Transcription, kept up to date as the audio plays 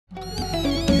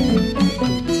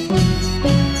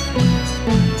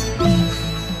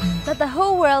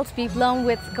world be blown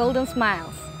with golden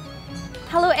smiles.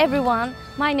 Hello everyone,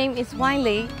 my name is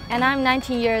Wyne and I'm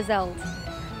 19 years old.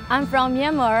 I'm from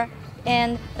Myanmar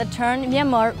and the term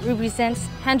Myanmar represents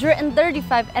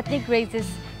 135 ethnic races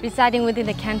residing within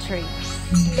the country.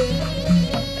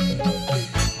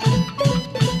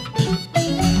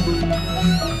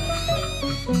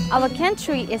 Our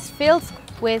country is filled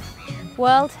with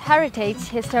World Heritage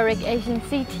Historic Asian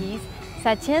cities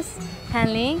such as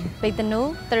Hanlin,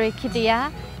 Baitanu,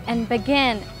 Tarikitiya, and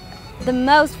Bagan, the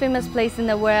most famous place in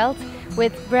the world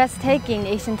with breathtaking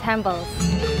Asian temples.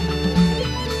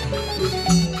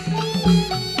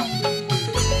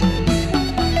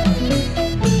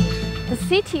 The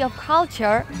city of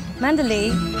culture,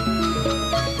 Mandalay,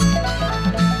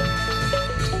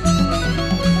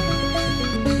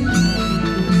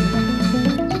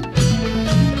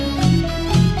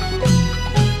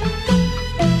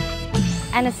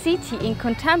 and a city in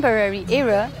contemporary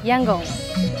era, Yangon.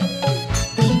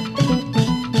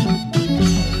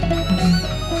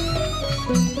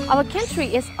 Our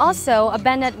country is also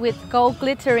abundant with gold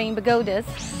glittering pagodas,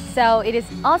 so it is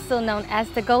also known as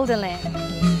the Golden Land.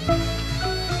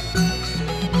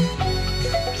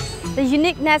 The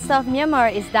uniqueness of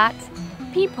Myanmar is that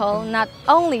people not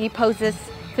only possess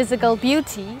physical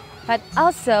beauty, but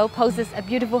also possess a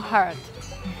beautiful heart.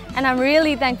 And I'm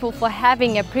really thankful for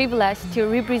having a privilege to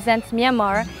represent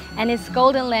Myanmar and its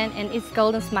golden land and its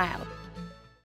golden smile.